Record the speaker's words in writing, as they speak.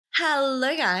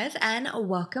Hello, guys, and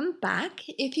welcome back.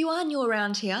 If you are new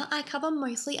around here, I cover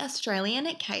mostly Australian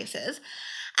cases,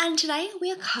 and today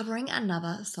we are covering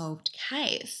another solved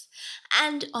case.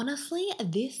 And honestly,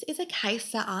 this is a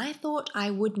case that I thought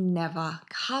I would never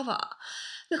cover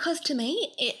because to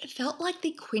me, it felt like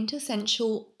the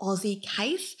quintessential Aussie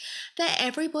case that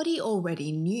everybody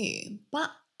already knew. But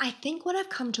I think what I've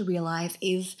come to realize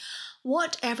is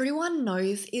what everyone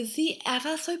knows is the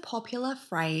ever so popular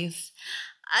phrase,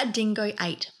 a dingo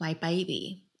ate my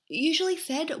baby, usually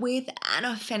said with an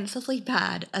offensively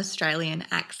bad Australian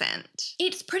accent.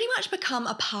 It's pretty much become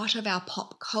a part of our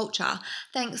pop culture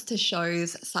thanks to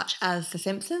shows such as The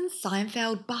Simpsons,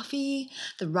 Seinfeld, Buffy,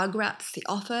 The Rugrats, The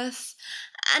Office,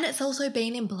 and it's also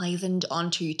been emblazoned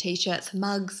onto t-shirts,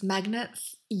 mugs,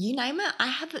 magnets, you name it, I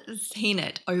haven't seen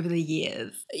it over the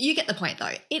years. You get the point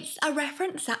though. It's a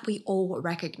reference that we all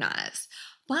recognise.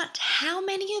 But how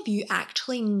many of you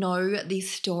actually know the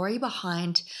story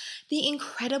behind the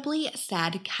incredibly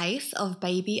sad case of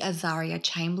baby Azaria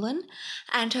Chamberlain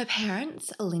and her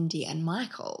parents, Lindy and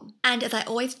Michael? And as I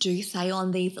always do say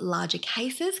on these larger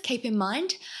cases, keep in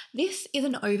mind, this is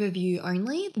an overview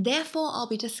only, therefore I'll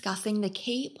be discussing the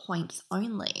key points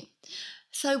only.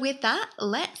 So with that,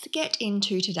 let's get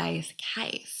into today's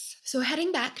case. So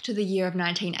heading back to the year of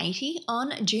 1980,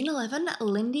 on June 11,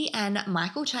 Lindy and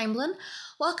Michael Chamberlain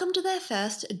welcomed their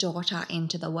first daughter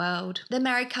into the world. The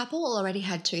married couple already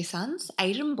had two sons,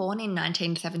 Aidan born in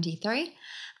 1973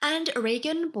 and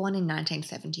Regan born in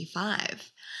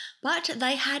 1975. But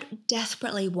they had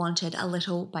desperately wanted a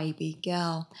little baby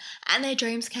girl, and their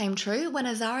dreams came true when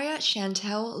Azaria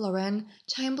Chantel Lauren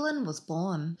Chamberlain was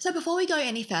born. So before we go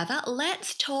any further,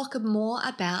 let's talk more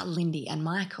about Lindy and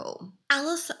Michael.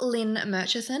 Alice Lynn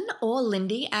Murchison, or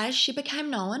Lindy as she became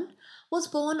known, was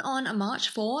born on March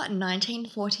 4,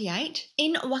 1948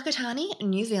 in Whakatane,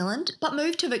 New Zealand, but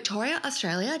moved to Victoria,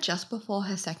 Australia just before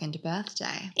her second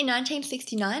birthday. In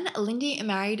 1969, Lindy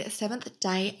married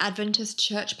Seventh-day Adventist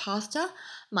church pastor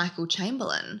Michael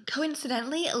Chamberlain.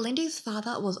 Coincidentally, Lindy's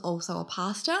father was also a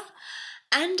pastor.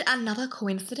 And another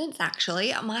coincidence,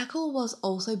 actually, Michael was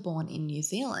also born in New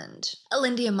Zealand.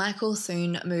 Lindy and Michael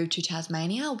soon moved to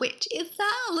Tasmania, which is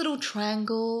that little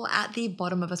triangle at the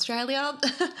bottom of Australia,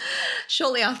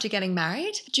 shortly after getting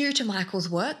married, due to Michael's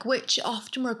work, which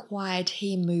often required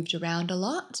he moved around a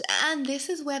lot, and this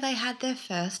is where they had their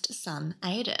first son,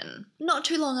 Aidan. Not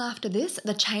too long after this,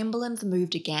 the Chamberlains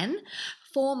moved again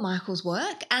for Michael's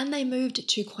work, and they moved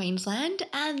to Queensland,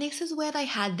 and this is where they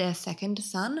had their second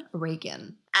son,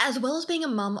 Regan. As well as being a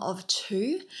mum of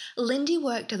two, Lindy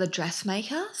worked as a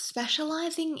dressmaker,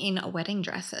 specialising in wedding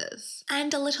dresses.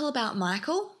 And a little about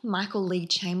Michael. Michael Lee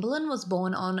Chamberlain was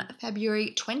born on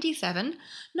February 27,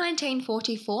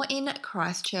 1944 in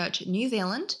Christchurch, New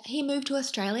Zealand. He moved to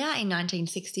Australia in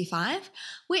 1965,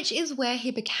 which is where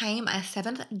he became a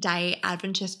Seventh-day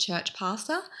Adventist church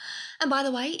pastor. And by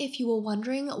the way, if you were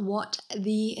wondering what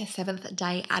the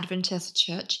Seventh-day Adventist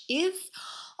church is,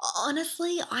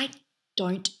 honestly, I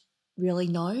don't really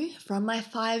know. From my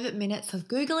 5 minutes of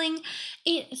Googling,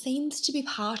 it seems to be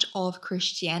part of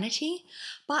Christianity,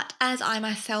 but as I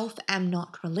myself am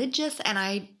not religious and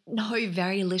I know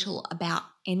very little about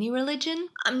any religion,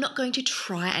 I'm not going to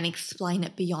try and explain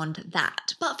it beyond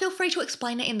that, but feel free to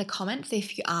explain it in the comments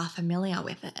if you are familiar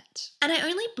with it. And I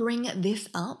only bring this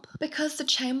up because the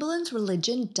Chamberlains'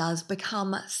 religion does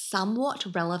become somewhat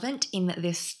relevant in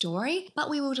this story, but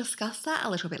we will discuss that a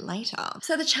little bit later.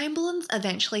 So the Chamberlains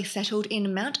eventually settled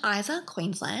in Mount Isa,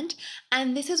 Queensland,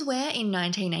 and this is where in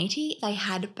 1980 they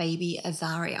had baby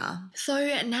Azaria.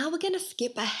 So now we're going to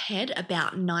skip ahead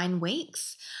about 9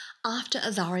 weeks after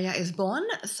Azaria is born,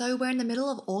 so we're in the middle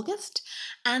of August,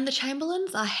 and the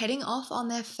Chamberlains are heading off on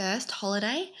their first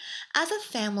holiday as a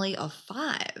family of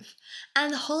 5.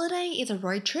 And the holiday is a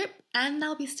road trip, and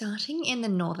they'll be starting in the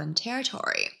Northern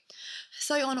Territory.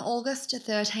 So on August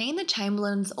 13, the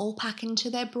Chamberlains all pack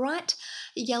into their bright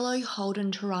yellow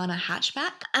Holden Torana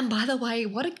hatchback. And by the way,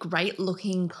 what a great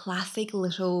looking classic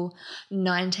little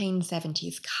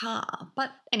 1970s car.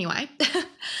 But anyway,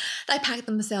 they pack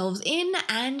themselves in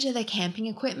and their camping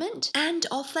equipment, and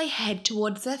off they head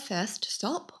towards their first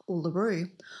stop, Uluru,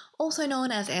 also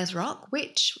known as Ayers Rock,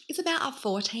 which is about a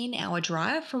 14-hour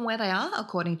drive from where they are,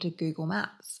 according to Google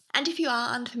Maps. And if you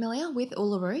are unfamiliar with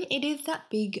Uluru, it is that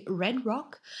big red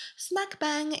rock smack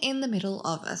bang in the middle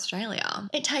of Australia.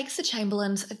 It takes the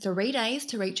Chamberlains 3 days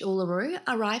to reach Uluru,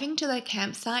 arriving to their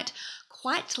campsite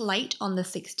quite late on the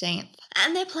 16th.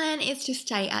 And their plan is to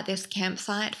stay at this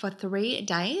campsite for 3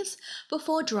 days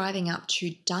before driving up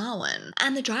to Darwin.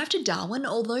 And the drive to Darwin,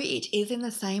 although it is in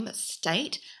the same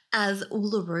state as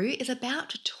Uluru is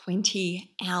about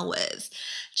 20 hours,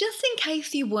 just in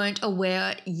case you weren't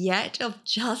aware yet of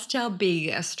just how big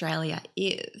Australia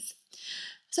is.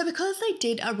 So because they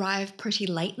did arrive pretty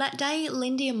late that day,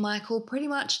 Lindy and Michael pretty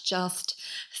much just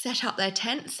set up their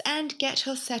tents and get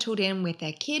settled in with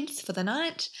their kids for the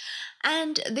night.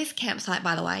 And this campsite,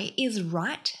 by the way, is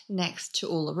right next to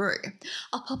Uluru.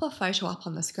 I'll pop a photo up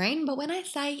on the screen, but when I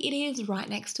say it is right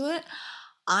next to it,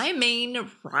 I mean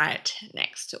right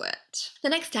next to it. The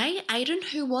next day, Aiden,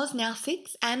 who was now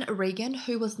 6, and Regan,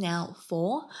 who was now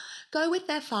 4, go with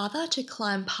their father to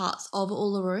climb parts of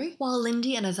Uluru, while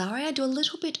Lindy and Azaria do a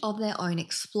little bit of their own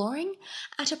exploring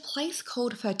at a place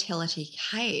called Fertility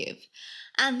Cave.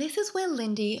 And this is where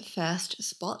Lindy first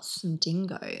spots some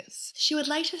dingoes. She would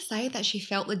later say that she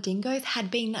felt the dingoes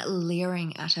had been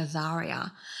leering at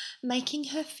Azaria, making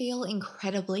her feel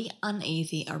incredibly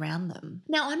uneasy around them.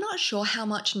 Now, I'm not sure how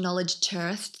much knowledge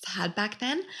tourists had back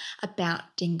then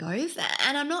about dingoes,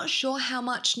 and I'm not sure how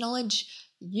much knowledge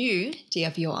you, dear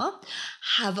viewer,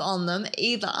 have on them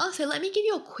either. So let me give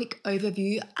you a quick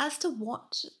overview as to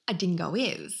what a dingo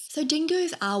is. So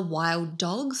dingoes are wild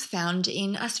dogs found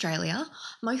in Australia,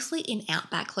 mostly in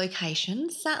outback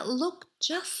locations that look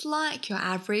just like your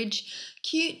average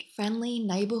cute, friendly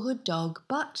neighbourhood dog,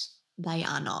 but they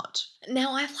are not.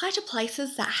 Now, I fly to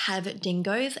places that have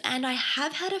dingoes and I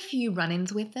have had a few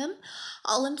run-ins with them.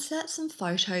 I'll insert some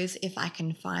photos if I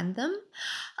can find them.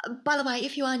 By the way,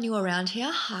 if you are new around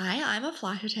here, hi, I'm a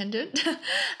flight attendant.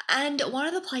 And one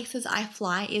of the places I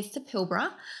fly is to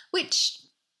Pilbara, which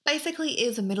basically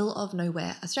is the middle of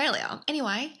nowhere, Australia.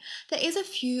 Anyway, there is a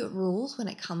few rules when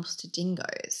it comes to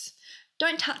dingoes.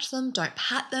 Don't touch them, don't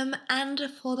pat them, and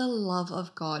for the love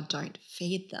of God, don't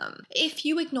feed them. If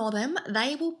you ignore them,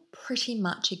 they will pretty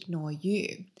much ignore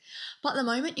you. But the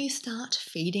moment you start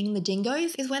feeding the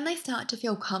dingoes is when they start to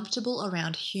feel comfortable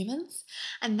around humans,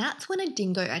 and that's when a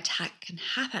dingo attack can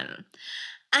happen.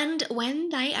 And when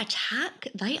they attack,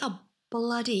 they are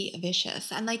bloody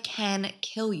vicious and they can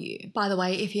kill you. By the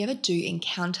way, if you ever do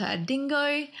encounter a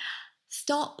dingo,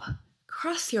 stop,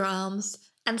 cross your arms,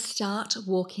 and start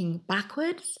walking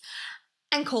backwards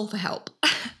and call for help.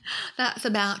 That's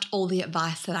about all the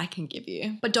advice that I can give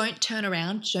you. But don't turn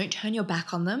around, don't turn your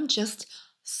back on them, just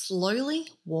slowly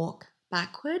walk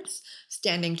backwards,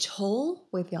 standing tall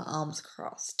with your arms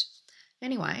crossed.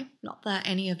 Anyway, not that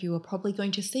any of you are probably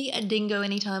going to see a dingo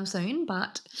anytime soon,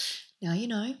 but now you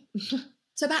know.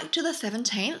 So back to the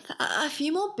 17th, a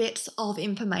few more bits of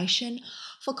information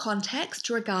for context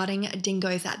regarding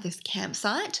dingoes at this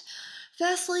campsite.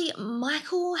 Firstly,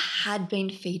 Michael had been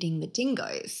feeding the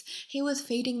dingoes. He was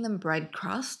feeding them bread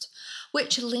crust,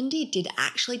 which Lindy did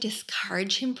actually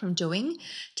discourage him from doing,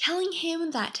 telling him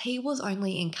that he was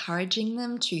only encouraging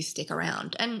them to stick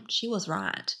around, and she was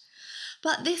right.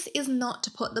 But this is not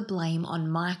to put the blame on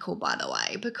Michael, by the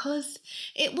way, because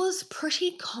it was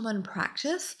pretty common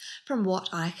practice, from what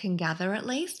I can gather at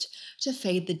least, to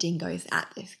feed the dingoes at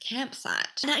this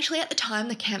campsite. And actually at the time,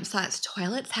 the campsite's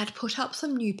toilets had put up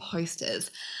some new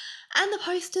posters, and the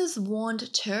posters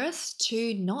warned tourists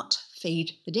to not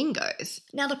feed the dingoes.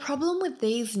 Now, the problem with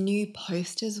these new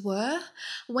posters were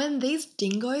when these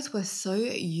dingoes were so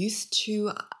used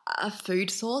to a food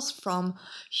source from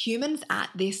humans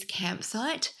at this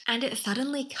campsite and it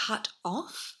suddenly cut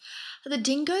off, the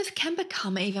dingoes can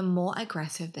become even more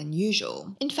aggressive than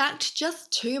usual. In fact,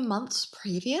 just 2 months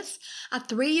previous, a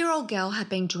 3-year-old girl had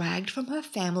been dragged from her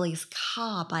family's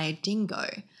car by a dingo.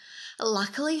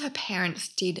 Luckily, her parents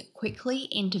did quickly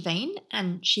intervene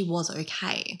and she was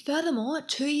okay. Furthermore,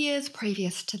 2 years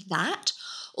previous to that,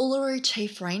 Uluru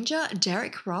Chief Ranger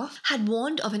Derek Roth had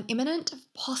warned of an imminent,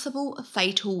 possible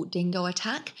fatal dingo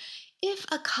attack if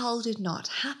a cull did not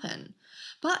happen,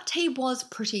 but he was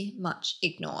pretty much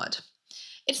ignored.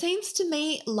 It seems to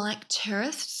me like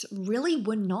tourists really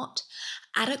were not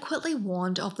adequately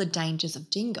warned of the dangers of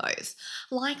dingoes,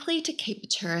 likely to keep the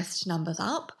tourist numbers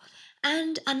up.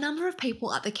 And a number of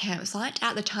people at the campsite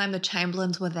at the time the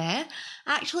Chamberlains were there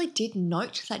actually did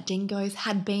note that dingoes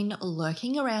had been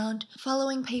lurking around,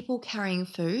 following people carrying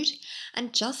food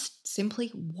and just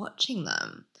simply watching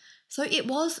them. So it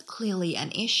was clearly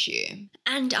an issue.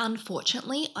 And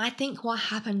unfortunately, I think what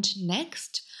happened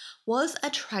next was a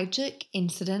tragic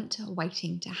incident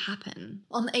waiting to happen.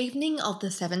 On the evening of the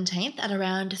 17th at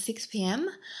around 6 p.m,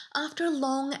 after a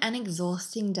long and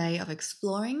exhausting day of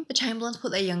exploring, the Chamberlains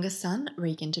put their youngest son,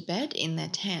 Regan, to bed in their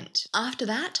tent. After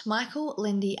that, Michael,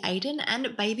 Lindy, Aiden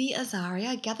and baby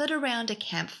Azaria gathered around a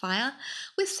campfire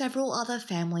with several other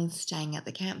families staying at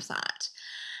the campsite.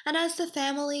 And as the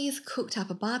families cooked up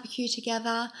a barbecue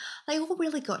together, they all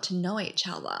really got to know each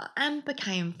other and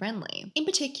became friendly. In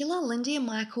particular, Lindy and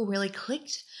Michael really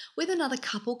clicked with another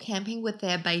couple camping with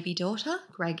their baby daughter,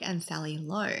 Greg and Sally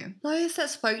Lowe. Those that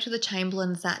spoke to the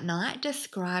Chamberlains that night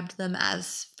described them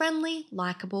as friendly,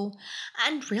 likeable,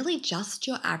 and really just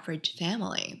your average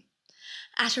family.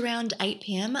 At around 8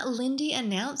 p.m, Lindy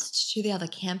announced to the other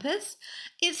campers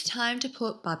it's time to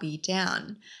put Bubby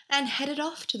down and headed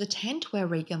off to the tent where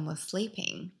Regan was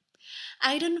sleeping.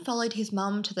 Aidan followed his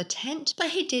mum to the tent, but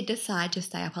he did decide to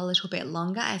stay up a little bit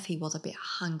longer as he was a bit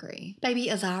hungry. Baby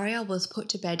Azaria was put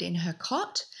to bed in her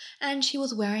cot, and she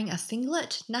was wearing a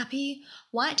singlet, nappy,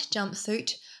 white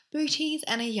jumpsuit, booties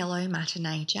and a yellow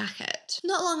matinee jacket.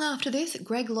 Not long after this,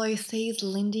 Greg Lowe sees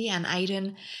Lindy and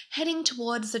Aidan heading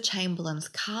towards the Chamberlain's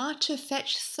car to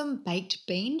fetch some baked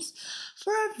beans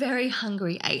for a very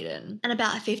hungry Aidan. And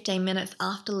about 15 minutes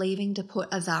after leaving to put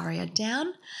Azaria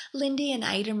down, Lindy and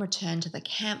Aidan return to the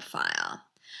campfire.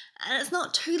 And it's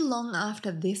not too long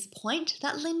after this point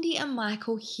that Lindy and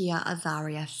Michael hear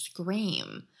Azaria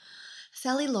scream.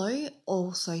 Sally Lowe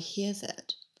also hears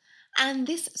it. And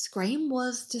this scream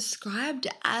was described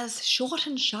as short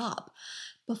and sharp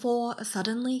before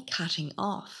suddenly cutting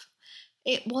off.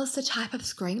 It was the type of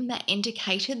scream that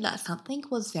indicated that something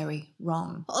was very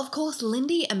wrong. Of course,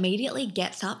 Lindy immediately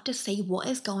gets up to see what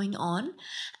is going on,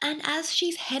 and as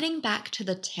she's heading back to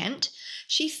the tent,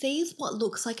 she sees what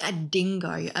looks like a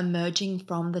dingo emerging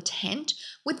from the tent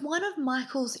with one of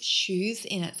Michael's shoes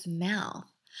in its mouth.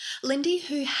 Lindy,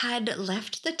 who had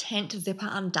left the tent zipper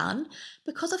undone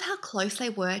because of how close they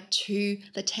were to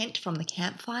the tent from the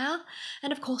campfire,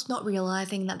 and of course not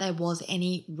realising that there was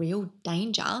any real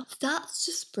danger, starts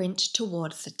to sprint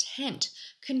towards the tent,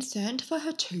 concerned for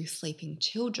her two sleeping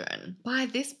children. By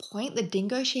this point, the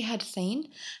dingo she had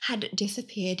seen had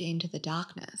disappeared into the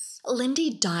darkness. Lindy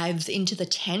dives into the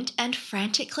tent and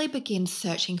frantically begins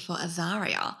searching for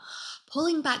Azaria,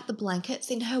 pulling back the blankets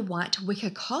in her white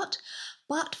wicker cot,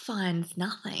 but finds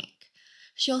nothing.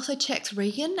 She also checks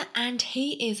Regan and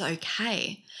he is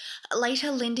okay.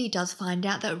 Later, Lindy does find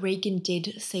out that Regan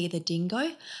did see the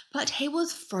dingo, but he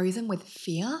was frozen with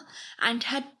fear and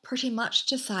had pretty much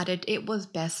decided it was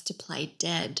best to play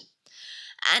dead.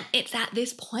 And it's at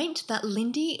this point that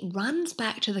Lindy runs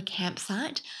back to the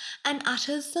campsite and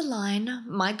utters the line,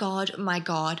 my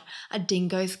God, a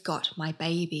dingo's got my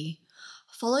baby,"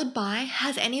 followed by,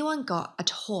 "Has anyone got a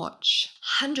torch?"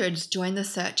 Hundreds joined the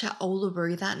search at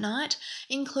Uluru that night,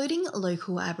 including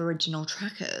local Aboriginal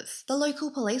trackers. The local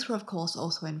police were of course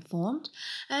also informed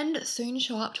and soon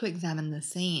show up to examine the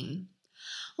scene.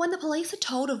 When the police are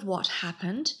told of what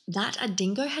happened, that a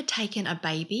dingo had taken a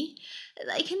baby,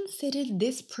 they considered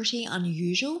this pretty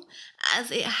unusual, as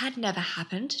it had never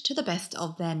happened, to the best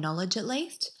of their knowledge at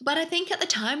least. But I think at the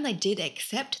time they did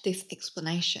accept this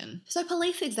explanation. So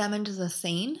police examined the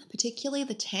scene, particularly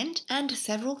the tent, and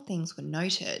several things were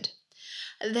noted.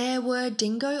 There were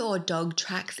dingo or dog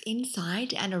tracks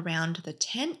inside and around the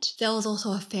tent. There was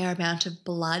also a fair amount of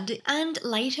blood, and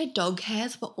later dog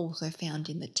hairs were also found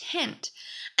in the tent.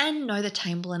 And no, the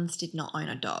Chamberlains did not own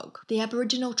a dog. The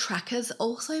Aboriginal trackers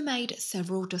also made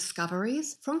several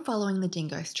discoveries from following the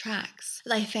dingo's tracks.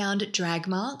 They found drag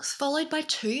marks followed by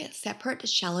two separate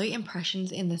shallow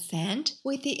impressions in the sand,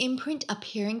 with the imprint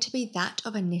appearing to be that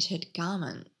of a knitted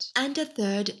garment, and a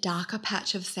third darker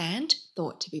patch of sand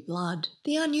thought to be blood.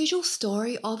 The unusual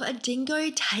story of a dingo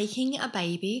taking a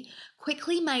baby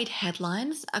quickly made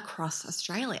headlines across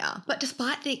Australia. But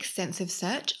despite the extensive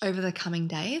search over the coming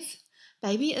days,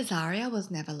 baby Azaria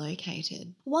was never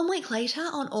located. 1 week later,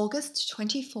 on August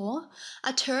 24,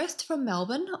 a tourist from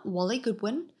Melbourne, Wally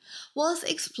Goodwin, was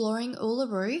exploring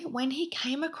Uluru when he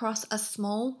came across a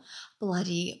small,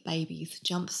 bloody baby's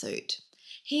jumpsuit.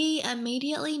 He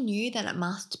immediately knew that it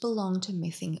must belong to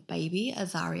missing baby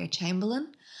Azaria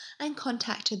Chamberlain and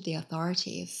contacted the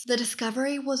authorities. The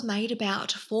discovery was made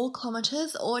about 4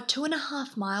 kilometres or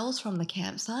 2.5 miles from the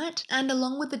campsite, and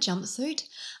along with the jumpsuit,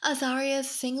 Azaria's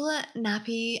singlet,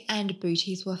 nappy and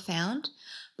booties were found,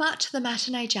 but the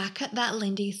matinee jacket that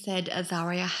Lindy said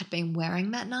Azaria had been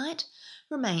wearing that night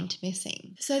remained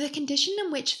missing. So the condition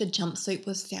in which the jumpsuit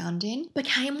was found in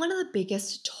became one of the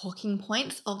biggest talking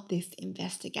points of this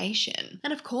investigation,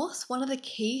 and of course one of the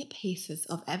key pieces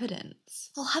of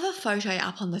evidence. I'll have a photo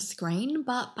up on the screen,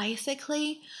 but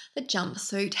basically the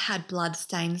jumpsuit had blood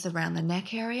stains around the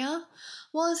neck area,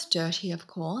 was dirty of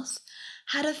course,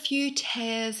 had a few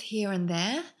tears here and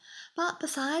there, but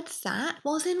besides that,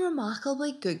 was in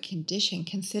remarkably good condition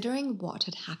considering what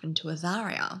had happened to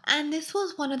Azaria. And this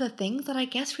was one of the things that I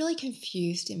guess really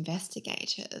confused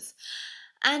investigators.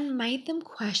 and made them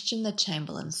question the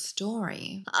Chamberlain's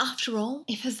story. After all,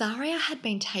 if Azaria had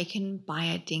been taken by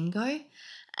a dingo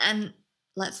and,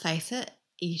 let's face it,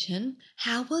 eaten,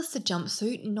 how was the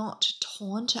jumpsuit not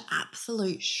torn to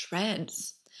absolute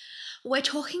shreds? We're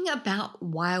talking about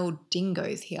wild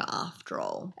dingoes here after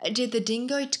all. Did the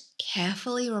dingo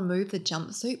carefully remove the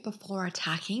jumpsuit before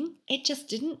attacking? It just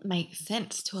didn't make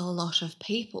sense to a lot of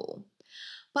people.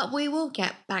 But we will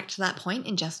get back to that point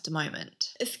in just a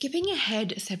moment. Skipping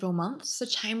ahead several months, the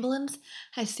Chamberlains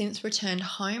has since returned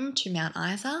home to Mount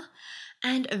Isa,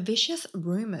 and vicious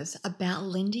rumours about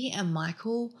Lindy and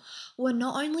Michael were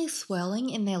not only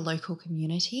swirling in their local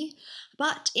community,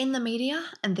 but in the media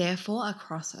and therefore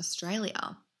across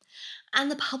Australia.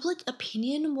 And the public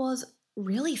opinion was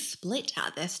really split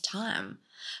at this time.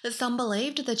 Some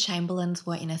believed the Chamberlains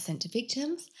were innocent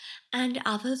victims, and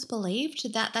others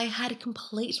believed that they had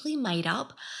completely made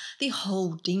up the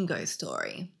whole dingo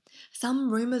story.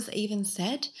 Some rumours even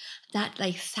said that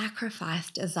they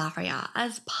sacrificed Azaria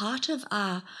as part of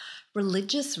a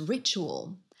religious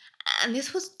ritual. And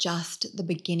this was just the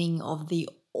beginning of the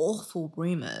awful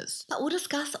rumours. But we'll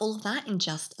discuss all of that in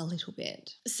just a little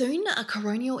bit. Soon, a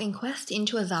coronial inquest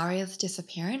into Azaria's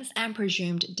disappearance and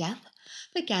presumed death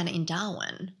began in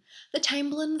Darwin. The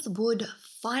Chamberlains would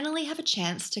finally have a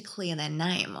chance to clear their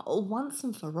name once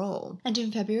and for all. And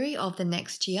in February of the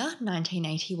next year,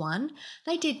 1981,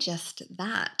 they did just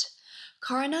that.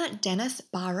 Coroner Dennis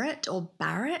Barrett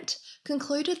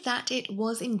concluded that it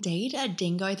was indeed a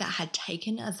dingo that had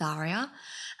taken Azaria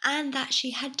and that she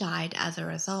had died as a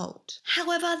result.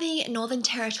 However, the Northern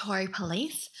Territory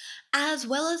Police, as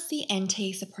well as the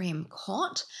NT Supreme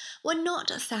Court, were not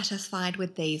satisfied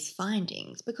with these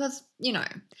findings because,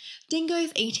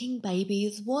 dingoes eating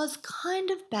babies was kind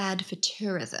of bad for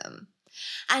tourism.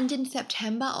 And in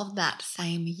September of that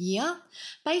same year,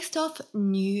 based off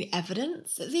new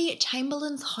evidence, the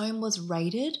Chamberlains' home was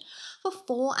raided for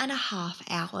 4.5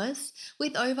 hours,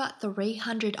 with over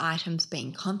 300 items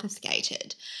being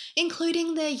confiscated,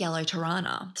 including their yellow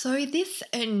Tirana. So this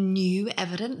new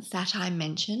evidence that I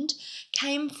mentioned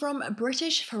came from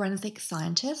British forensic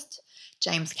scientist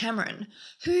James Cameron,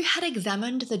 who had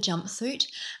examined the jumpsuit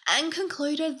and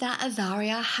concluded that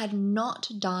Azaria had not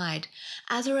died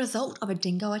as a result of a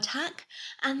dingo attack,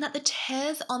 and that the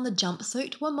tears on the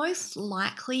jumpsuit were most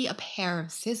likely a pair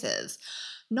of scissors,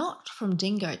 not from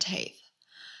dingo teeth.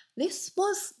 This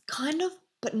was kind of,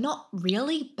 but not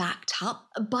really, backed up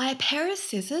by a pair of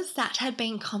scissors that had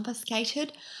been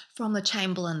confiscated from the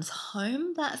Chamberlains'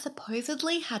 home that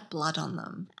supposedly had blood on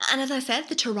them. And as I said,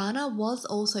 the Tirana was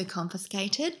also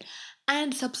confiscated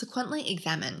and subsequently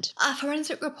examined. A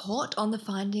forensic report on the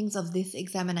findings of this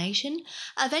examination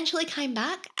eventually came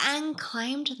back and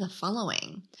claimed the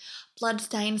following.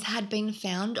 Bloodstains had been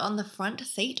found on the front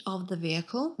seat of the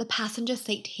vehicle, the passenger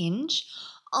seat hinge,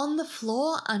 on the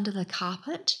floor under the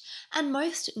carpet, and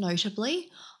most notably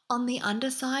on the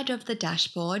underside of the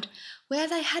dashboard where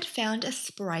they had found a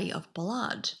spray of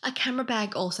blood. A camera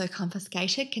bag also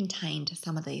confiscated contained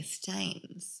some of these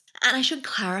stains. And I should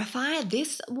clarify,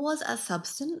 this was a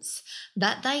substance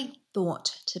that they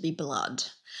thought to be blood.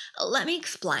 Let me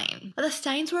explain. The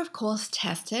stains were of course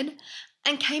tested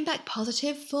and came back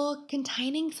positive for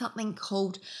containing something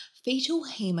called fetal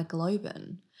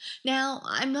hemoglobin. Now,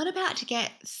 I'm not about to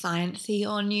get sciencey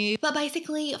on you, but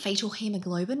basically fetal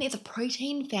hemoglobin is a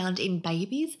protein found in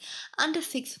babies under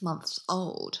 6 months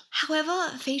old.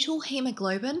 However, fetal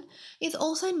hemoglobin is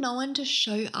also known to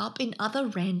show up in other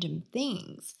random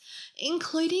things,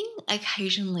 including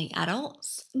occasionally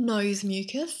adults, nose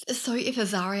mucus, so if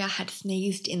Azaria had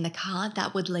sneezed in the car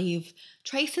that would leave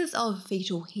traces of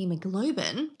fetal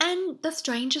hemoglobin, and the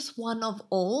strangest one of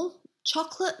all,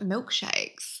 chocolate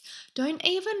milkshakes. Don't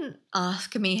even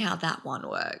ask me how that one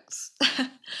works.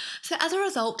 So as a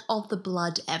result of the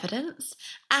blood evidence,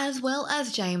 as well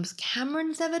as James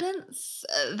Cameron's evidence,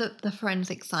 the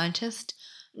forensic scientist,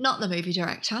 not the movie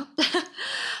director,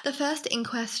 the first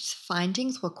inquest's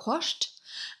findings were quashed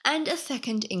and a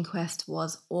second inquest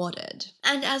was ordered.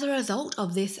 And as a result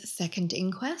of this second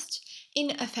inquest,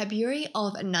 in February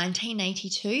of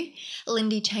 1982,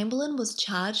 Lindy Chamberlain was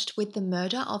charged with the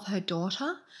murder of her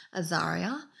daughter,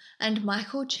 Azaria, and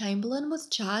Michael Chamberlain was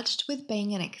charged with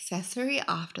being an accessory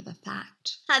after the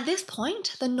fact. At this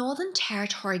point, the Northern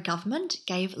Territory government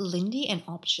gave Lindy an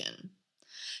option.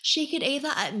 She could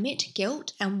either admit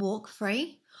guilt and walk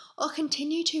free, or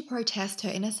continue to protest her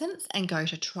innocence and go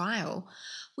to trial,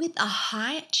 with a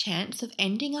high chance of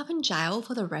ending up in jail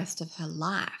for the rest of her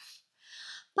life.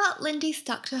 But Lindy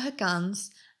stuck to her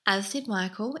guns as did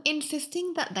Michael,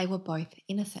 insisting that they were both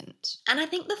innocent. And I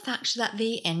think the fact that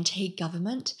the NT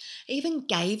government even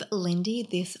gave Lindy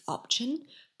this option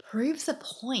proves a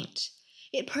point.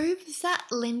 It proves that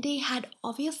Lindy had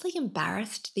obviously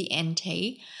embarrassed the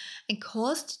NT and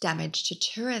caused damage to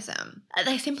tourism.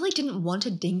 They simply didn't want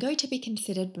a dingo to be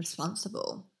considered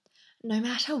responsible, no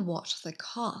matter what the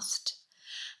cost.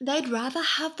 They'd rather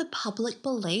have the public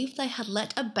believe they had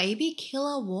let a baby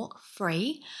killer walk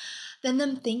free than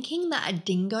them thinking that a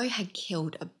dingo had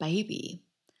killed a baby.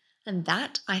 And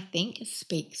that, I think,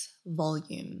 speaks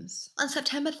volumes. On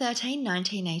September 13,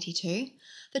 1982,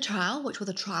 the trial, which was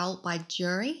a trial by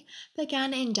jury,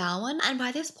 began in Darwin, and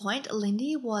by this point,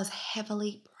 Lindy was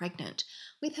heavily pregnant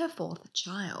with her fourth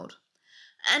child.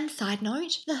 And side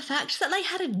note, the fact that they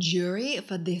had a jury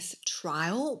for this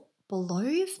trial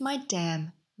blows my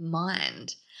damn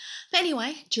mind. But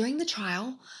anyway, during the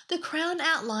trial, the Crown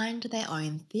outlined their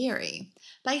own theory,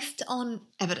 based on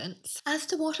evidence, as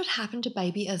to what had happened to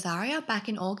baby Azaria back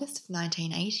in August of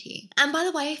 1980. And by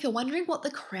the way, if you're wondering what the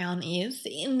Crown is,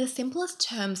 in the simplest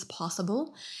terms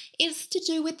possible, it's to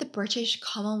do with the British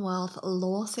Commonwealth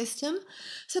law system.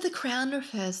 So the Crown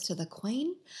refers to the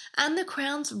Queen, and the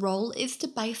Crown's role is to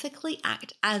basically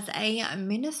act as a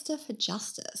minister for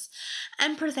justice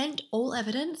and present all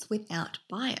evidence without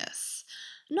bias.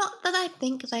 Not that I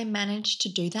think they managed to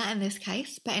do that in this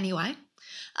case, but anyway,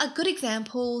 a good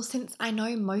example, since I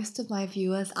know most of my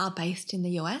viewers are based in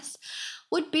the US,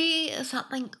 would be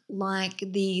something like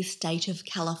the state of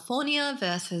California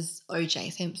versus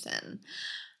O.J. Simpson.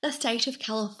 The state of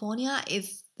California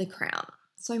is the Crown.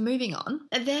 So moving on,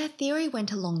 their theory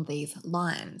went along these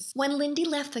lines. When Lindy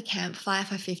left the campfire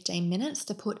for 15 minutes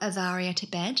to put Azaria to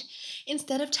bed,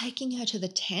 instead of taking her to the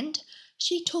tent,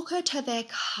 she took her to their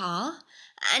car,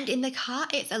 and in the car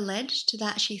it's alleged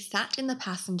that she sat in the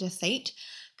passenger seat,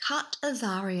 cut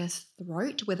Azaria's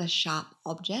throat with a sharp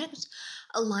object,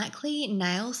 likely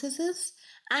nail scissors,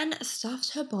 and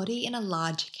stuffed her body in a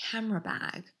large camera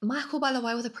bag. Michael, by the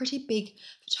way, was a pretty big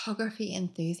photography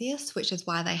enthusiast, which is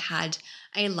why they had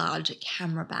a large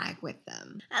camera bag with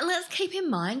them. And let's keep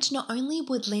in mind, not only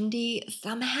would Lindy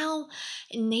somehow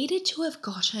needed to have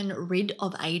gotten rid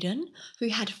of Aidan, who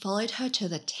had followed her to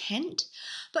the tent,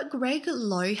 but Greg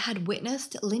Lowe had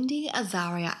witnessed Lindy,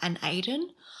 Azaria, and Aidan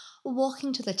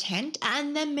walking to the tent,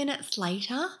 and then minutes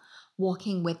later,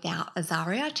 walking without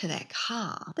Azaria to their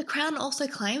car. The Crown also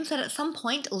claims that at some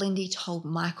point Lindy told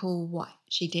Michael what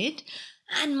she did,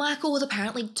 and Michael was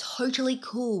apparently totally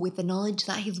cool with the knowledge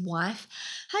that his wife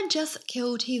had just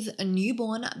killed his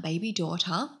newborn baby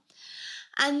daughter.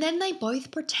 And then they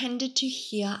both pretended to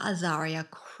hear Azaria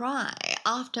cry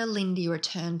after Lindy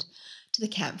returned to the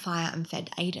campfire and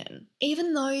fed Aidan,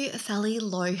 even though Sally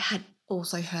Lowe had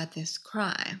also heard this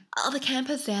cry. Other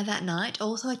campers there that night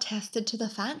also attested to the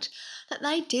fact that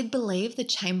they did believe the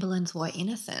Chamberlains were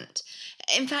innocent.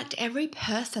 In fact, every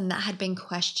person that had been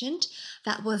questioned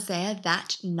that was there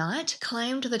that night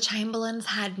claimed the Chamberlains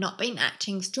had not been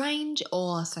acting strange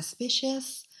or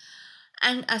suspicious.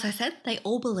 And as I said, they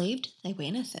all believed they were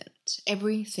innocent,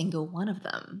 every single one of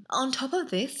them. On top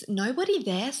of this, nobody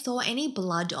there saw any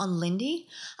blood on Lindy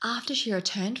after she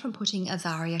returned from putting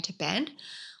Azaria to bed,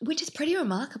 which is pretty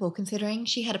remarkable considering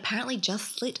she had apparently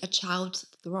just slit a child's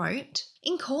throat.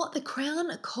 In court, the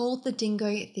Crown called the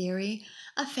Dingo theory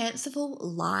a fanciful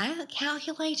lie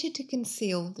calculated to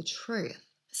conceal the truth.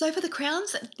 So for the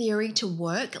Crown's theory to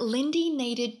work, Lindy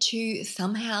needed to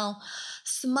somehow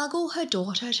smuggle her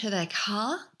daughter to their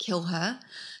car, kill her,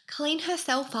 clean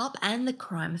herself up and the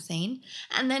crime scene,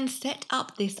 and then set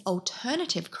up this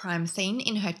alternative crime scene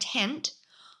in her tent,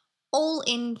 all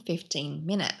in 15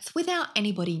 minutes without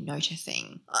anybody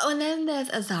noticing. Oh, and then there's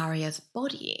Azaria's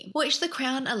body, which the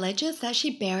Crown alleges that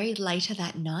she buried later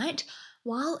that night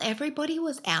while everybody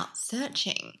was out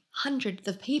searching, hundreds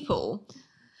of people,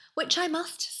 which I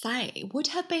must say would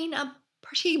have been a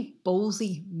pretty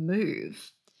ballsy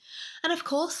move. And of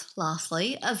course,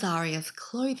 lastly, Azaria's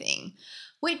clothing,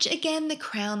 which again the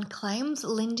Crown claims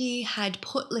Lindy had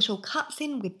put little cuts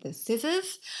in with the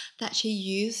scissors that she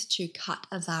used to cut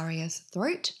Azaria's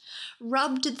throat,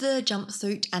 rubbed the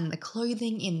jumpsuit and the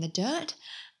clothing in the dirt,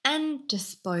 and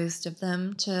disposed of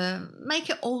them to make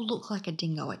it all look like a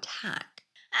dingo attack.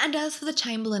 And as for the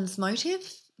Chamberlain's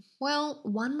motive, well,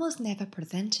 one was never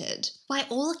presented. By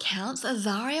all accounts,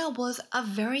 Azaria was a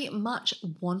very much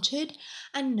wanted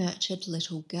and nurtured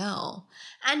little girl,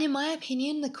 and in my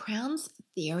opinion, the Crown's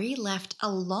theory left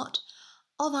a lot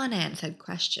of unanswered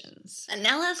questions. And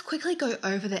now let's quickly go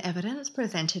over the evidence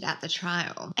presented at the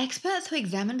trial. Experts who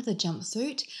examined the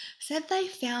jumpsuit said they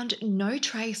found no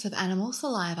trace of animal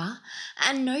saliva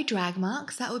and no drag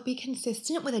marks that would be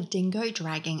consistent with a dingo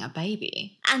dragging a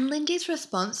baby. And Lindy's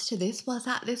response to this was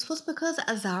that this was because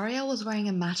Azaria was wearing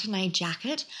a matinee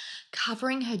jacket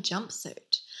covering her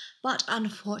jumpsuit. But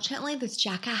unfortunately, this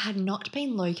jacket had not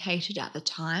been located at the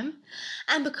time,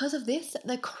 and because of this,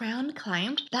 the Crown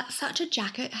claimed that such a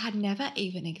jacket had never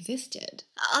even existed.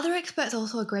 Other experts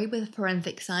also agreed with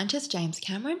forensic scientist James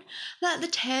Cameron that the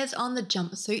tears on the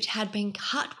jumpsuit had been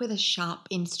cut with a sharp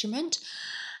instrument,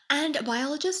 and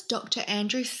biologist Dr.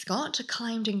 Andrew Scott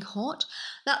claimed in court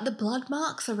that the blood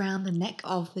marks around the neck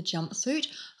of the jumpsuit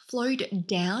flowed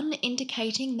down,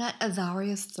 indicating that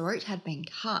Azaria's throat had been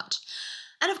cut.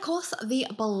 And of course, the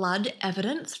blood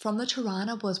evidence from the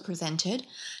Tirana was presented,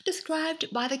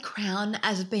 described by the Crown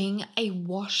as being a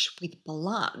wash with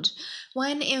blood,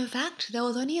 when in fact there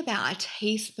was only about a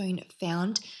teaspoon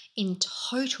found in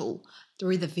total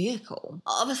through the vehicle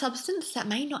of a substance that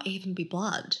may not even be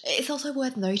blood. It's also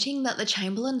worth noting that the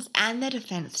Chamberlains and their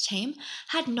defence team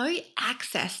had no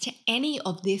access to any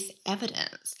of this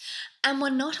evidence and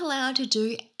were not allowed to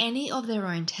do any of their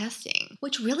own testing,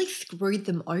 which really screwed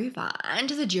them over, and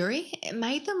to the jury, it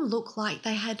made them look like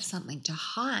they had something to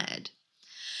hide.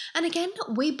 And again,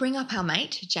 we bring up our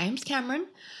mate, James Cameron,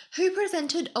 who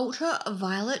presented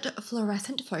ultraviolet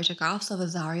fluorescent photographs of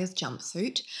Azaria's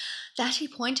jumpsuit that he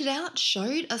pointed out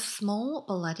showed a small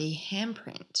bloody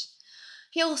handprint.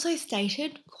 He also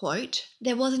stated, quote,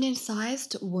 "There was an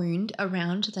incised wound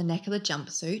around the neck of the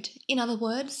jumpsuit, in other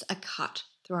words, a cut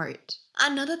throat."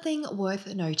 Another thing worth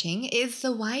noting is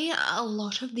the way a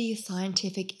lot of the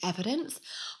scientific evidence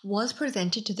was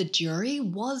presented to the jury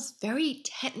was very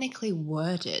technically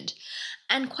worded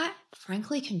and quite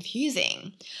frankly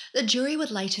confusing. The jury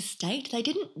would later state they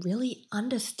didn't really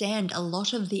understand a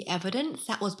lot of the evidence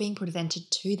that was being presented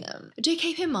to them. Do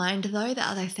keep in mind though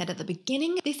that, as I said at the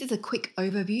beginning, this is a quick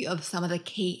overview of some of the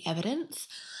key evidence.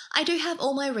 I do have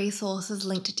all my resources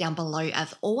linked down below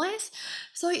as always,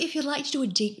 so if you'd like to do a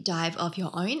deep dive of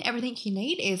your own, everything you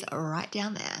need is right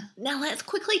down there. Now let's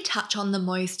quickly touch on the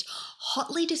most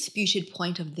hotly disputed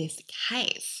point of this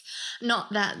case.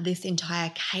 Not that this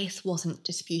entire case wasn't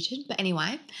disputed, but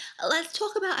anyway, let's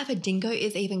talk about if a dingo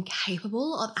is even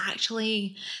capable of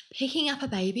actually picking up a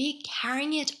baby,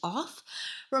 carrying it off,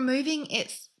 removing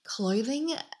its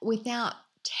clothing without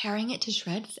tearing it to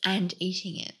shreds and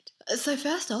eating it. So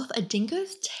first off, a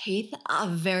dingo's teeth are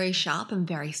very sharp and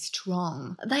very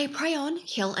strong. They prey on,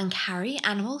 kill and carry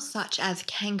animals such as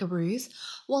kangaroos,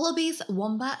 wallabies,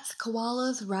 wombats,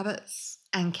 koalas, rabbits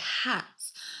and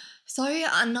cats. So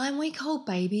a 9-week-old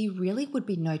baby really would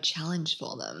be no challenge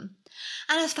for them.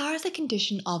 And as far as the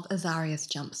condition of Azaria's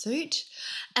jumpsuit,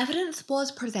 evidence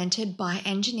was presented by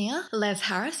engineer Les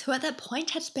Harris, who at that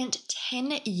point had spent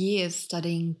 10 years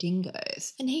studying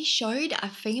dingoes. And he showed a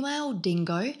female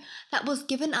dingo that was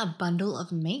given a bundle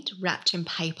of meat wrapped in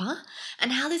paper,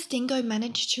 and how this dingo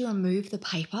managed to remove the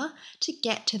paper to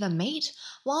get to the meat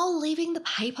while leaving the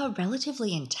paper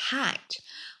relatively intact,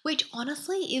 which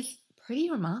honestly is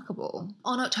pretty remarkable.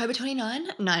 On October 29,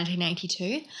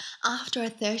 1982, after a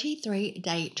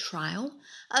 33-day trial,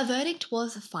 a verdict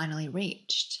was finally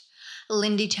reached.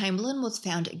 Lindy Chamberlain was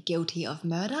found guilty of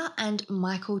murder, and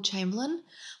Michael Chamberlain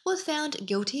was found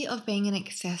guilty of being an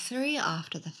accessory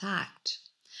after the fact.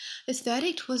 This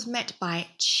verdict was met by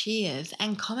cheers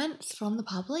and comments from the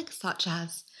public such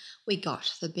as, "We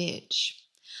got the bitch."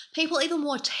 People even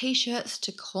wore t-shirts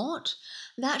to court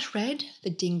that read, "The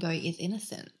dingo is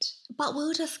innocent." But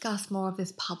we'll discuss more of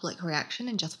this public reaction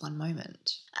in just one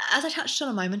moment. As I touched on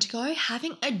a moment ago,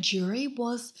 having a jury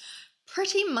was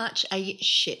pretty much a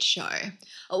shit show.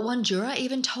 One juror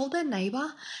even told their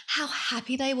neighbour how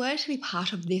happy they were to be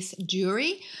part of this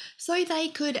jury so they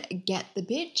could get the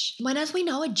bitch, when as we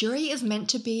know a jury is meant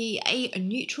to be a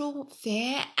neutral,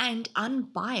 fair and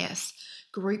unbiased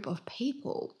group of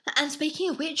people. And speaking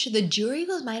of which, the jury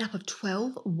was made up of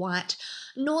 12 white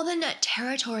Northern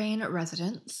Territorian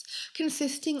residents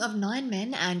consisting of 9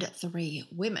 men and 3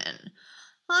 women.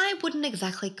 I wouldn't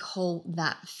exactly call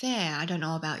that fair, I don't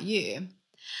know about you.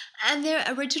 And their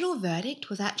original verdict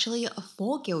was actually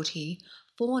 4 guilty,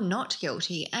 4 not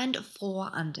guilty, and 4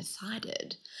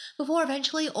 undecided, before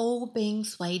eventually all being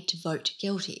swayed to vote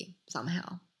guilty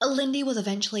somehow. Lindy was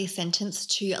eventually sentenced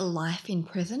to life in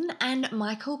prison, and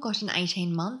Michael got an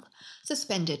 18-month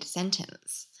suspended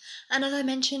sentence. And as I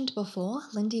mentioned before,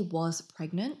 Lindy was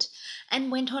pregnant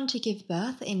and went on to give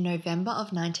birth in November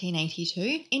of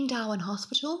 1982 in Darwin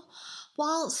Hospital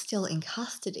while still in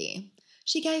custody.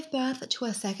 She gave birth to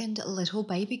a second little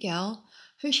baby girl,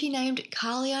 who she named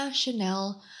Kalia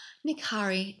Chanel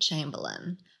Nikari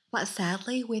Chamberlain. But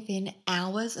sadly, within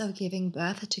hours of giving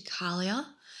birth to Kalia,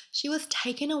 she was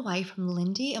taken away from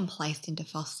Lindy and placed into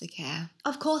foster care.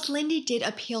 Of course, Lindy did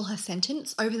appeal her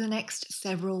sentence over the next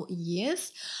several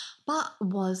years, but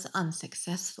was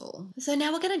unsuccessful. So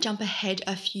now we're going to jump ahead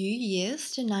a few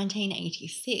years to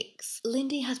 1986.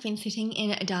 Lindy has been sitting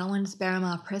in Darwin's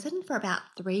Berrimah prison for about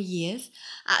 3 years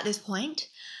at this point.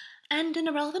 And an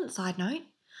irrelevant side note,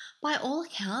 by all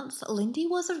accounts, Lindy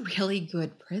was a really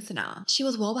good prisoner. She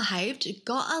was well behaved,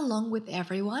 got along with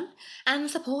everyone, and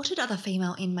supported other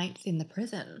female inmates in the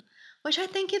prison, which I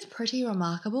think is pretty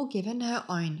remarkable given her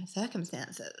own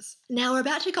circumstances. Now, we're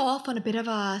about to go off on a bit of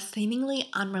a seemingly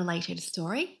unrelated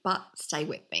story, but stay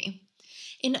with me.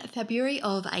 In February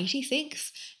of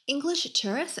 86, English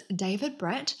tourist David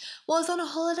Brett was on a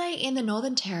holiday in the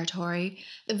Northern Territory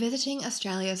visiting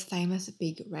Australia's famous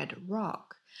Big Red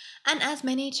Rock. And as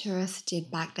many tourists did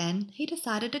back then, he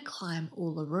decided to climb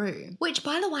Uluru, which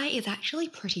by the way is actually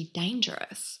pretty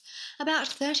dangerous. About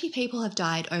 30 people have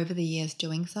died over the years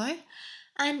doing so,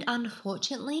 and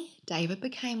unfortunately, David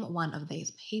became one of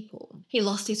these people. He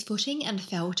lost his footing and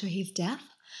fell to his death,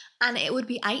 and it would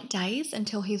be 8 days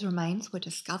until his remains were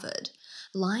discovered,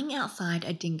 lying outside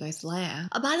a dingo's lair.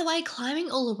 By the way, climbing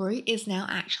Uluru is now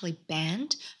actually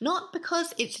banned, not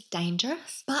because it's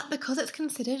dangerous, but because it's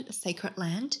considered sacred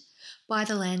land by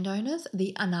the landowners,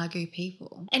 the Anagu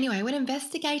people. Anyway, when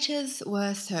investigators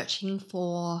were searching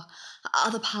for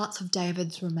other parts of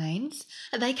David's remains,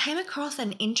 they came across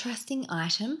an interesting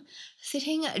item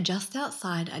sitting just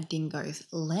outside a dingo's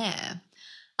lair.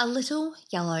 A little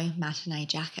yellow matinee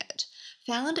jacket,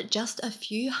 found just a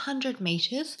few hundred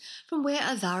metres from where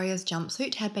Azaria's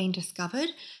jumpsuit had been discovered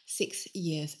 6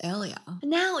 years earlier.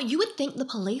 Now, you would think the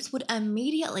police would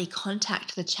immediately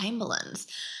contact the Chamberlains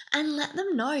and let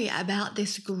them know about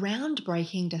this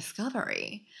groundbreaking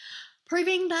discovery,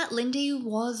 proving that Lindy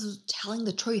was telling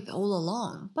the truth all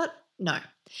along. But no.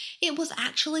 It was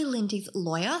actually Lindy's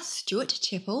lawyer, Stuart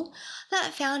Tipple,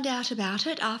 that found out about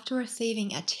it after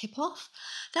receiving a tip-off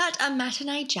that a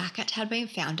matinee jacket had been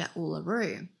found at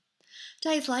Uluru.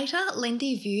 Days later,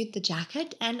 Lindy viewed the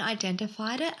jacket and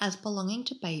identified it as belonging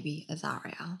to baby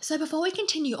Azaria. So before we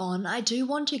continue on, I do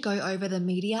want to go over the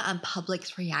media and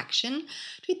public's reaction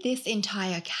to this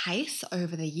entire case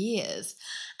over the years,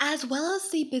 as well as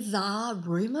the bizarre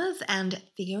rumours and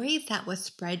theories that were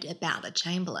spread about the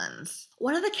Chamberlains.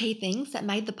 One of the key things that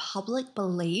made the public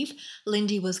believe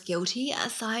Lindy was guilty,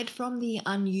 aside from the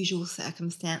unusual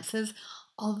circumstances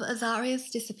of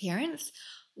Azaria's disappearance,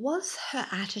 was her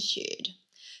attitude.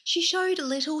 She showed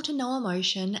little to no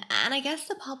emotion, and I guess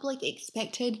the public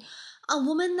expected a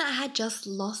woman that had just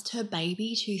lost her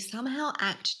baby to somehow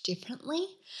act differently,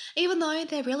 even though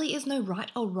there really is no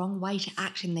right or wrong way to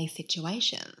act in these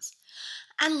situations.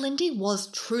 And Lindy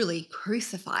was truly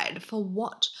crucified for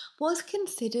what was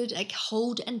considered a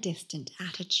cold and distant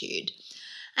attitude.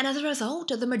 And as a result,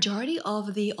 the majority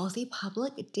of the Aussie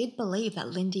public did believe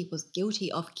that Lindy was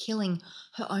guilty of killing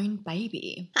her own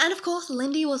baby. And of course,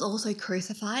 Lindy was also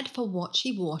crucified for what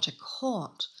she wore to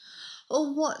court.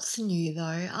 Or what's new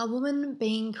though? A woman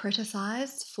being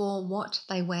criticised for what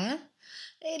they wear?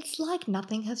 It's like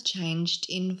nothing has changed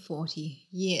in 40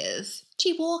 years.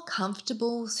 She wore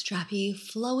comfortable, strappy,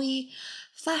 flowy,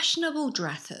 fashionable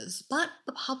dresses, but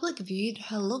the public viewed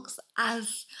her looks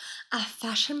as a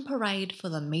fashion parade for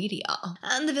the media.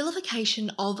 And the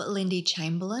vilification of Lindy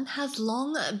Chamberlain has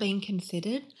long been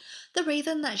considered the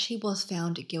reason that she was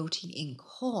found guilty in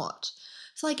court.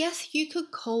 So I guess you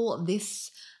could call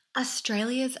this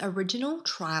Australia's original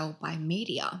trial by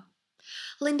media.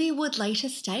 Lindy would later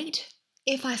state,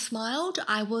 "If I smiled,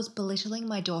 I was belittling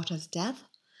my daughter's death.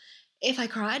 If I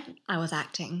cried, I was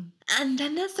acting." And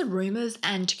then there's the rumours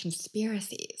and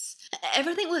conspiracies.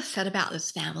 Everything was said about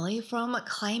this family, from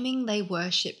claiming they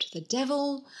worshipped the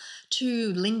devil,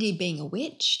 to Lindy being a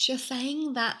witch, to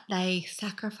saying that they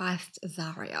sacrificed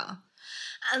Azaria.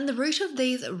 And the root of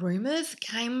these rumours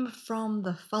came from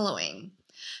the following.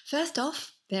 First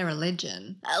off, their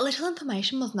religion. Little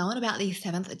information was known about the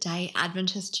Seventh-day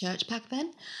Adventist Church back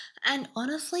then, and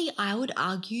honestly, I would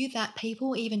argue that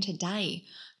people even today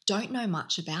don't know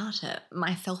much about it,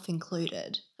 myself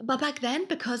included. But back then,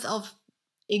 because of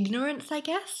ignorance, I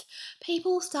guess,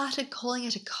 people started calling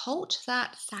it a cult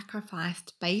that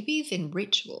sacrificed babies in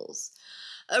rituals.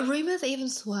 Rumours even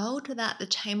swirled that the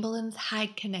Chamberlains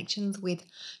had connections with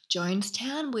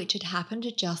Jonestown, which had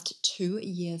happened just 2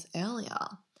 years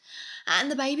earlier.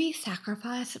 And the baby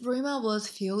sacrifice rumour was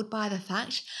fueled by the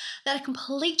fact that a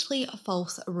completely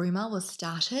false rumour was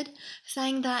started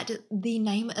saying that the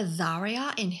name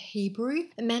Azaria in Hebrew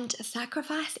meant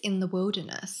sacrifice in the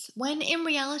wilderness, when in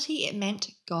reality it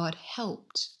meant God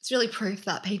helped. It's really proof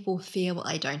that people fear what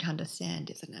they don't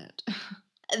understand, isn't it?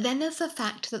 Then there's the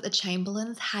fact that the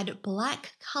Chamberlains had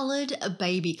black coloured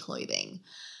baby clothing.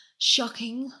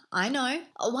 Shocking, I know.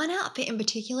 One outfit in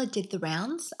particular did the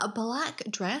rounds, a black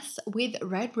dress with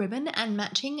red ribbon and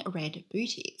matching red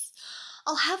booties.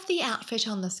 I'll have the outfit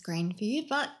on the screen for you,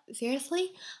 but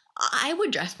seriously, I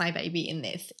would dress my baby in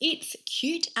this. It's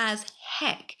cute as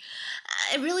heck.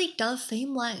 It really does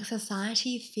seem like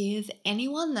society fears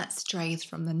anyone that strays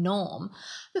from the norm,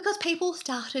 because people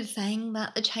started saying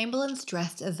that the Chamberlains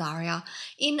dressed Azaria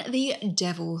in the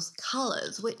devil's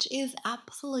colours, which is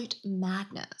absolute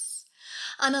madness.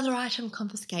 Another item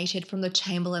confiscated from the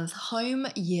Chamberlains' home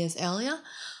years earlier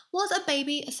was a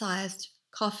baby-sized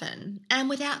coffin. And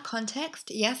without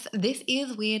context, yes, this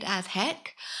is weird as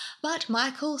heck, but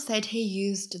Michael said he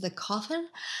used the coffin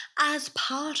as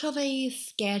part of a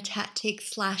scare tactic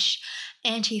slash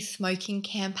anti-smoking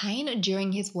campaign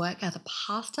during his work as a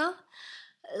pastor.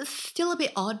 Still a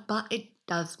bit odd, but it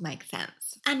does make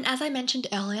sense. And as I mentioned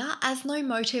earlier, as no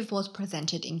motive was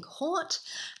presented in court,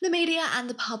 the media and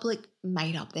the public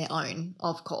made up their own,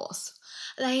 of course.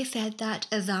 They said that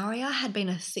Azaria had been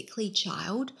a sickly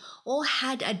child or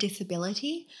had a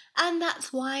disability, and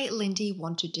that's why Lindy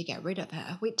wanted to get rid of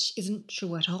her, which isn't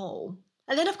true at all.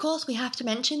 And then, of course, we have to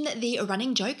mention the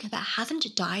running joke that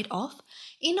hasn't died off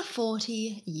in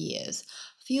 40 years,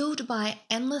 fueled by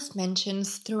endless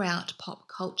mentions throughout pop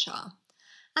culture.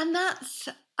 And that's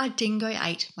a dingo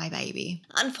ate my baby.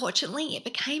 Unfortunately, it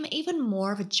became even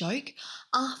more of a joke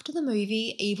after the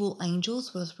movie Evil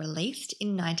Angels was released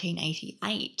in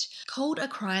 1988. Called A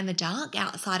Cry in the Dark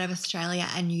outside of Australia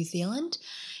and New Zealand,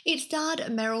 it starred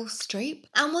Meryl Streep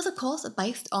and was of course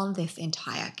based on this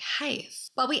entire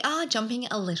case. But we are jumping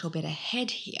a little bit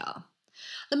ahead here.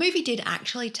 The movie did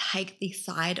actually take the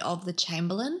side of the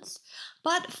Chamberlains,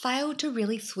 but failed to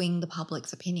really swing the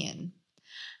public's opinion.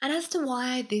 And as to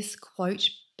why this quote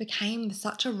became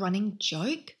such a running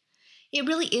joke, it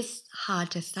really is hard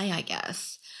to say, I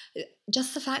guess.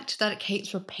 Just the fact that it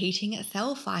keeps repeating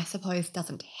itself, I suppose,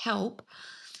 doesn't help.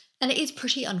 And it is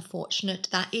pretty unfortunate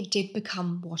that it did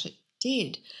become what it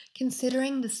did,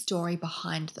 considering the story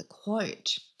behind the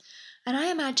quote. And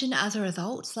I imagine as a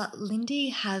result that Lindy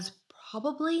has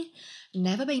probably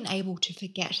never been able to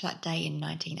forget that day in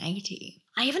 1980.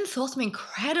 I even saw some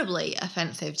incredibly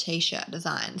offensive t-shirt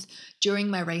designs during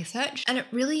my research, and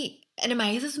it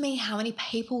amazes me how many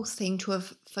people seem to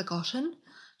have forgotten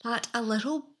that a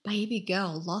little baby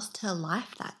girl lost her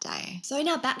life that day. So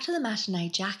now back to the matinee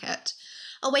jacket.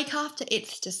 A week after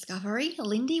its discovery,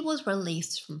 Lindy was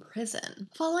released from prison.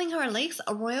 Following her release,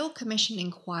 a Royal Commission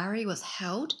inquiry was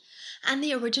held and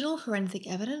the original forensic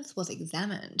evidence was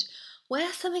examined,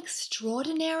 where some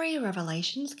extraordinary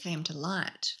revelations came to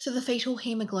light. So the fetal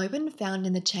hemoglobin found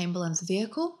in the Chamberlain's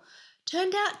vehicle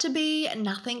turned out to be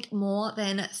nothing more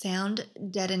than sound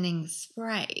deadening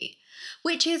spray,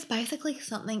 which is basically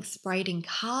something sprayed in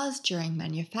cars during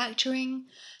manufacturing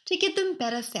to give them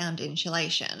better sound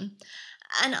insulation.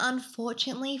 And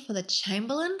unfortunately for the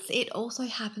Chamberlains, it also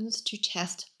happens to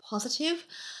test positive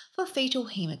for fetal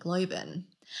hemoglobin.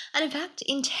 And in fact,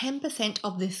 in 10%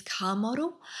 of this car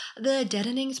model, the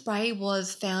deadening spray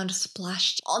was found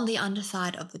splashed on the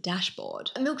underside of the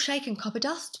dashboard. Milkshake and copper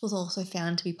dust was also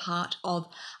found to be part of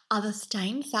other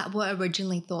stains that were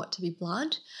originally thought to be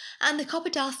blood, and the copper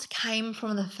dust came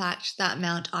from the fact that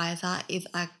Mount Isa is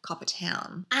a copper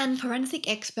town. And forensic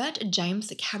expert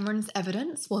James Cameron's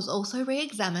evidence was also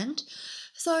re-examined,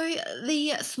 so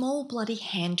the small bloody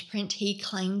handprint he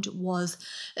claimed was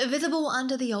visible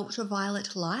under the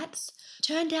ultraviolet lights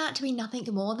turned out to be nothing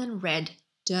more than red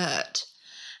dirt.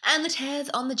 And the tears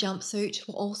on the jumpsuit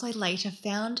were also later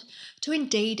found to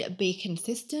indeed be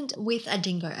consistent with a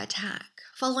dingo attack.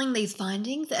 Following these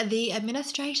findings, the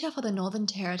administrator for the Northern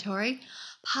Territory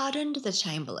pardoned the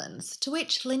Chamberlains, to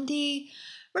which Lindy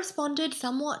responded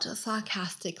somewhat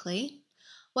sarcastically,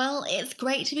 "Well, it's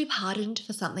great to be pardoned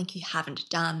for something you haven't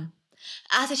done.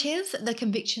 As it is, the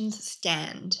convictions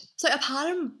stand." So a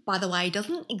pardon, by the way,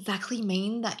 doesn't exactly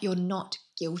mean that you're not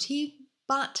guilty,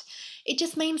 but it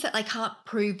just means that they can't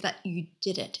prove that you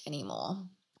did it anymore.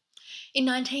 In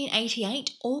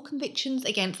 1988, all convictions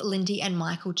against Lindy and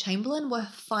Michael Chamberlain were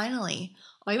finally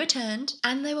overturned,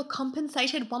 and they were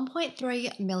compensated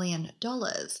 $1.3 million,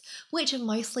 which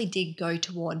mostly did go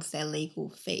towards their legal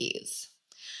fees.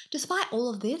 Despite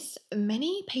all of this,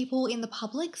 many people in the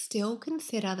public still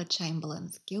consider the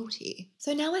Chamberlains guilty.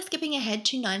 So now we're skipping ahead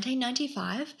to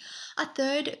 1995. A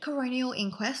third coronial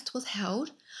inquest was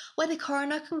held where the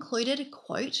coroner concluded,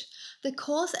 quote, "The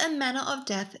cause and manner of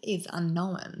death is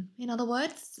unknown." In other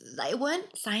words, they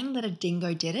weren't saying that a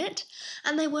dingo did it,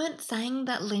 and they weren't saying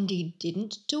that Lindy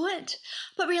didn't do it,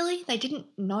 but really they didn't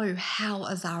know how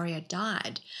Azaria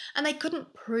died, and they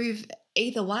couldn't prove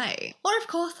either way. Or of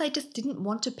course they just didn't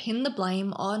want to pin the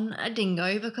blame on a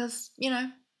dingo because,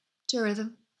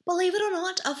 tourism. Believe it or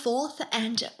not, a fourth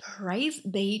and praise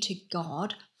be to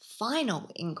God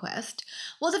final inquest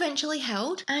was eventually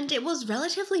held, and it was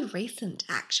relatively recent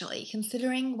actually,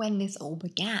 considering when this all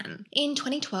began. In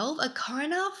 2012, a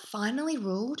coroner finally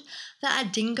ruled that a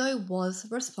dingo was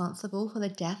responsible for the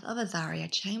death of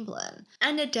Azaria Chamberlain,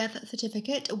 and a death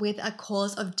certificate with a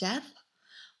cause of death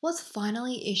was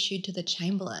finally issued to the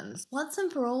Chamberlains, once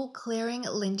and for all clearing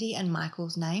Lindy and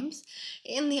Michael's names,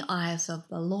 in the eyes of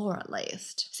the law at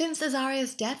least. Since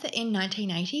Azaria's death in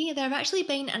 1980, there have actually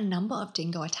been a number of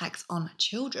dingo attacks on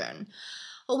children,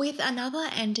 with another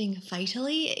ending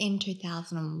fatally in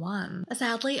 2001.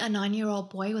 Sadly, a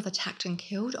 9-year-old boy was attacked and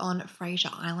killed on Fraser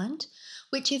Island,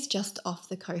 which is just off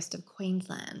the coast of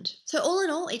Queensland. So all in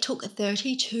all, it took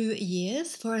 32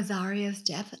 years for Azaria's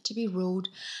death to be ruled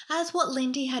as what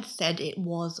Lindy had said it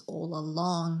was all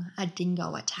along, a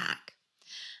dingo attack.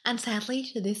 And sadly,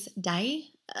 to this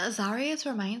day, Azaria's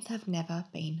remains have never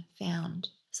been found.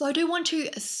 So I do want to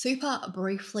super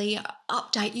briefly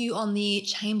update you on the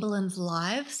Chamberlains'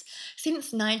 lives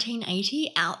since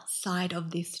 1980 outside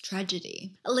of this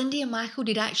tragedy. Lindy and Michael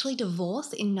did actually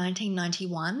divorce in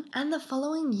 1991, and the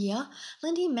following year,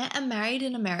 Lindy met and married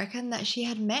an American that she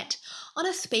had met on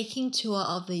a speaking tour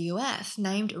of the US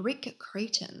named Rick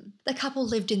Creighton. The couple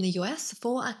lived in the US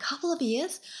for a couple of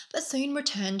years, but soon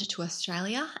returned to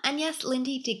Australia, and yes,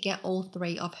 Lindy did get all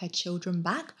 3 of her children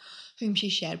back, whom she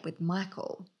shared with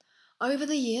Michael. Over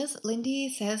the years, Lindy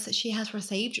says she has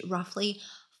received roughly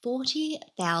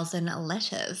 40,000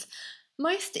 letters,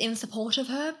 most in support of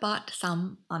her, but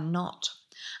some are not.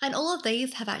 And all of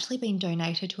these have actually been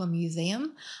donated to a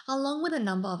museum, along with a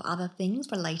number of other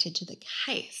things related to the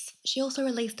case. She also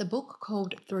released a book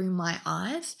called Through My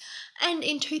Eyes, and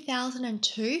in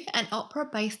 2002, an opera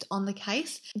based on the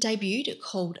case debuted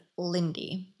called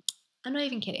Lindy. I'm not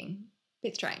even kidding.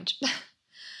 Bit strange.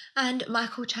 And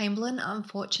Michael Chamberlain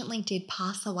unfortunately did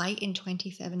pass away in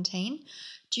 2017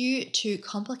 due to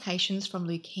complications from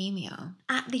leukemia.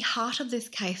 At the heart of this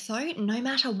case though, no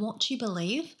matter what you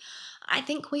believe, I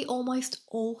think we almost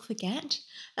all forget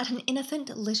that an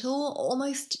innocent little,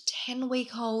 almost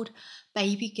 10-week-old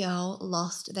baby girl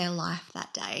lost their life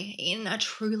that day in a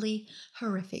truly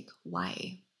horrific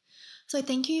way. So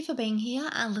thank you for being here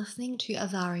and listening to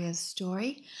Azaria's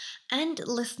story and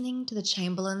listening to the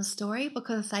Chamberlain story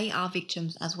because they are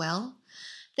victims as well.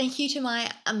 Thank you to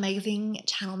my amazing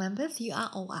channel members. You are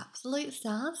all absolute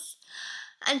stars.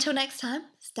 Until next time,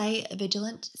 stay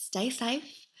vigilant, stay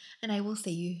safe, and I will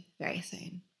see you very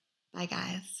soon. Bye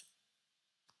guys.